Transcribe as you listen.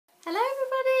Hello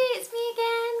everybody, it's me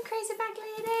again, Crazy Bag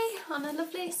Lady, on a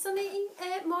lovely sunny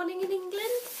morning in England.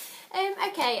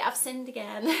 Okay, I've sinned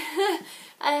again.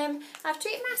 I've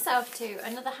treated myself to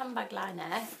another handbag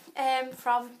liner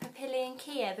from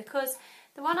papillonkia because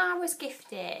the one I was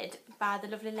gifted by the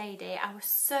lovely lady, I was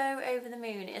so over the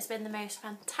moon. It has been the most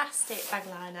fantastic bag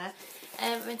liner.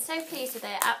 I've been so pleased with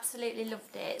it, absolutely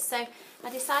loved it. So I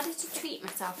decided to treat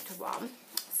myself to one.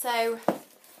 So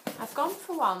I've gone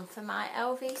for one for my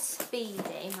LV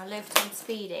Speedy, my Louis Vuitton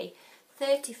Speedy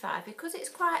 35, because it's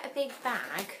quite a big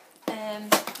bag.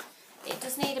 It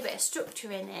does need a bit of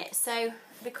structure in it. So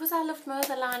because I loved my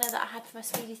other liner that I had for my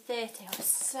Speedy 30, I was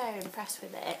so impressed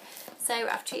with it. So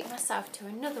I've treated myself to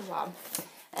another one.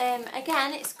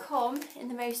 Again, it's come in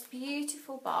the most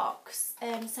beautiful box.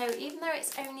 So even though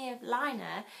it's only a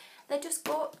liner, they're just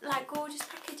gorgeous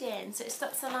packaging. So it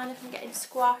stops the liner from getting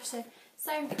squashed.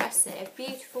 So impressive,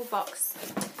 beautiful box.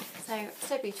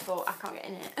 So beautiful, I can't get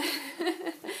in it.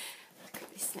 Let's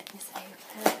quickly snip this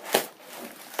open.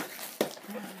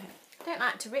 Right. I don't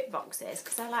like to rip boxes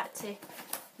because I like to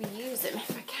reuse them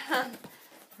if I can.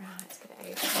 Right, let's get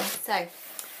it open. So,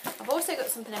 I've also got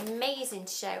something amazing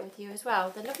to share with you as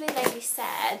well. The lovely lady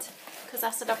said, because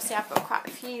I said obviously I've got quite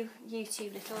a few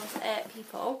YouTube little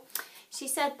people, she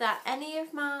said that any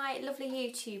of my lovely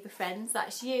YouTuber friends,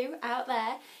 that's you out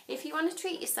there, if you want to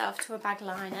treat yourself to a bag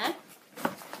liner,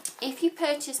 if you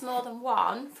purchase more than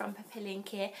one from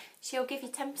papillonkia, she'll give you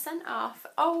 10% off.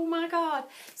 Oh my god.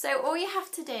 So all you have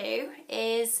to do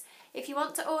is, if you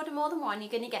want to order more than one,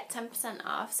 you're going to get 10%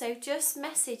 off. So just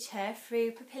message her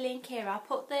through papillonkia. I'll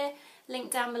put the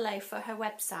link down below for her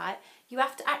website. You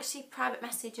have to actually private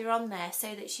message her on there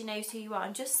so that she knows who you are,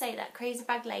 and just say that Crazy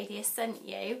Bag Lady has sent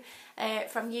you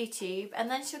from YouTube,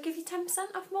 and then she'll give you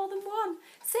 10% off more than one.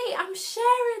 See, I'm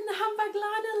sharing the handbag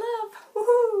liner love.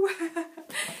 Woohoo!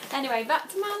 Anyway, back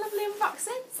to my lovely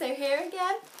unboxing. So here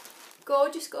again,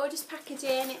 gorgeous, gorgeous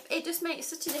packaging. It just makes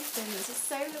such a difference. It's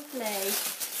so lovely.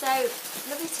 So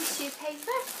lovely tissue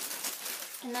paper,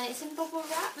 and then it's in bubble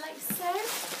wrap like so.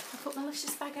 I'll put my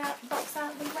luscious box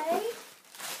out of the way.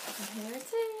 And here it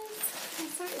is. I'm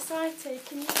so excited,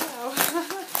 can you tell?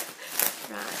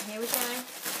 Right, here we go.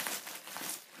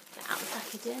 Get out the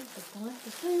packaging.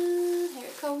 Here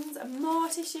it comes. And more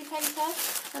tissue paper.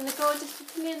 And the gorgeous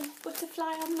papillon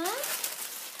butterfly on there.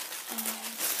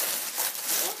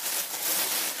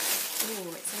 Oh,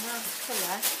 it's a nice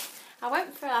colour. I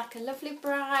went for like a lovely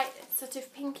bright sort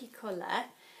of pinky colour.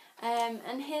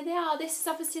 And here they are. This is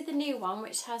obviously the new one,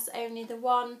 which has only the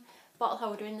one bottle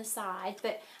holder in the side,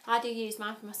 but I do use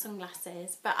mine for my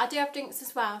sunglasses. But I do have drinks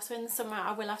as well, so in the summer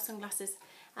I will have sunglasses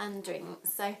and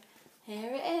drinks. So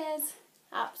here it is,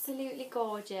 absolutely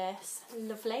gorgeous,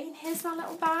 lovely. And here's my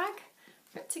little bag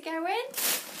for it to go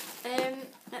in.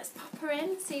 Let's pop her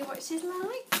in, see what she's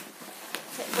like.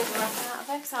 Take the bubble wrap out of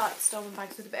her because I like to store my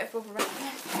bags with a bit of bubble wrap in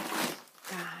it.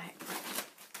 Right,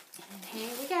 and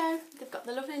here we go. They've got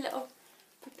the lovely little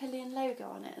Papillon logo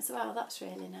on it as well. That's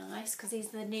really nice because these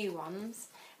are the new ones.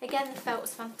 Again, the felt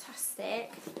was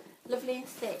fantastic, lovely and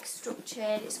thick,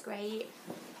 structured. It's great.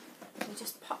 You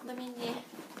just pop them in your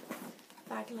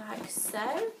bag like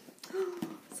so.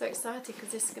 So excited because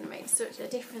this is going to make such a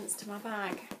difference to my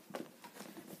bag.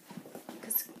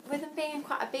 Because with them being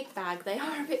quite a big bag, they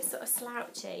are a bit sort of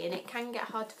slouchy, and it can get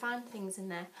hard to find things in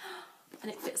there. And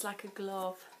it fits like a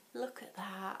glove. Look at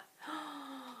that.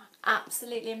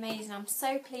 Absolutely amazing. I'm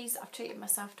so pleased I've treated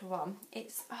myself to one.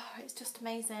 It's just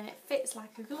amazing. It fits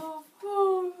like a glove.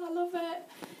 Oh, I love it.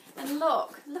 And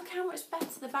look how much better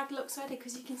the bag looks already,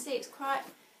 because you can see it's quite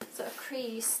sort of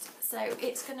creased. So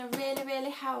it's going to really, really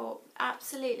help.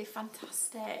 Absolutely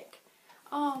fantastic.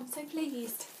 Oh, I'm so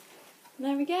pleased. And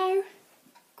there we go.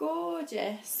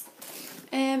 Gorgeous.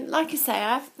 Like I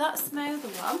say, that's my other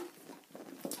one,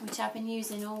 which I've been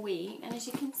using all week. And as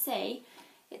you can see,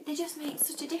 they just make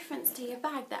such a difference to your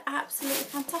bag. They're absolutely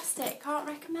fantastic. Can't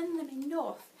recommend them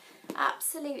enough.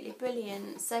 Absolutely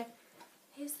brilliant. So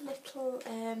here's the little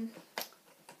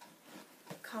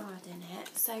card in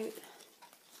it. So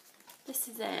this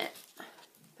is it.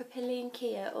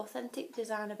 Papillonkia Authentic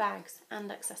Designer Bags and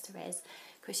Accessories.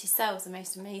 Because she sells the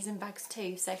most amazing bags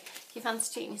too. So if you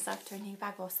fancy treating yourself to a new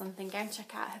bag or something, go and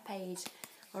check out her page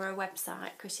or a website,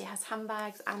 because she has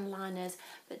handbags and liners.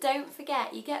 But don't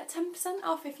forget, you get 10%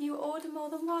 off if you order more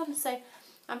than one. So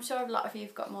I'm sure a lot of you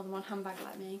have got more than one handbag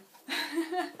like me.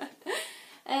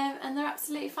 And they're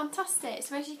absolutely fantastic.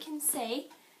 So as you can see,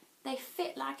 they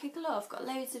fit like a glove. Got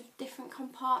loads of different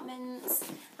compartments.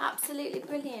 Absolutely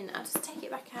brilliant. I'll just take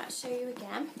it back out and show you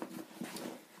again.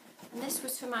 And this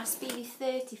was for my Speedy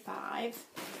 35.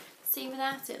 See,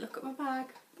 without it, look at my bag.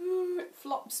 it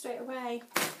flopped straight away.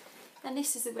 And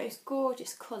this is the most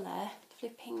gorgeous colour,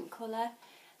 lovely pink colour.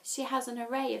 She has an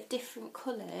array of different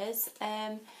colours.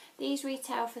 These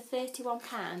retail for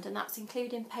 £31 and that's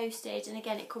including postage, and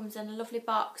again it comes in a lovely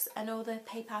box and all the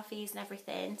PayPal fees and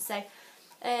everything. So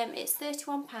it's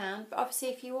 £31, but obviously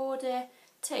if you order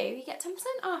 2 you get 10%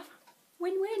 off.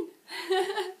 Win-win.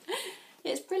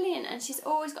 It's brilliant, and she's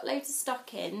always got loads of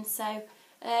stock in, so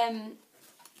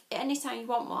anytime you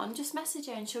want one just message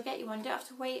her and she'll get you one. You don't have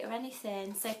to wait or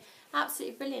anything. So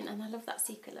absolutely brilliant, and I love that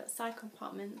secret little side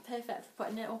compartment, perfect for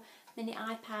putting a little mini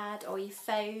iPad or your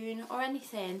phone or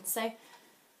anything. So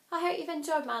I hope you've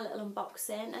enjoyed my little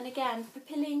unboxing, and again,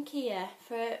 papillonkia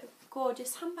for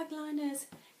gorgeous handbag liners.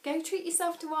 Go treat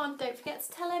yourself to one. Don't forget to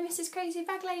tell her Mrs. Crazy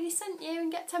Bag Lady sent you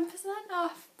and get 10%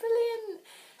 off. Brilliant.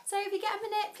 So if you get a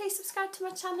minute, please subscribe to my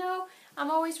channel.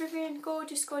 I'm always reviewing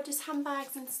gorgeous, gorgeous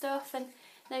handbags and stuff, and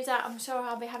no doubt I'm sure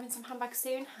I'll be having some handbags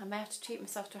soon. I may have to treat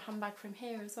myself to a handbag from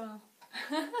here as well.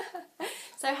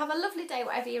 So have a lovely day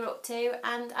whatever you're up to,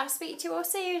 and I'll speak to you all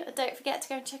soon. And don't forget to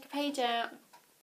go and check a page out.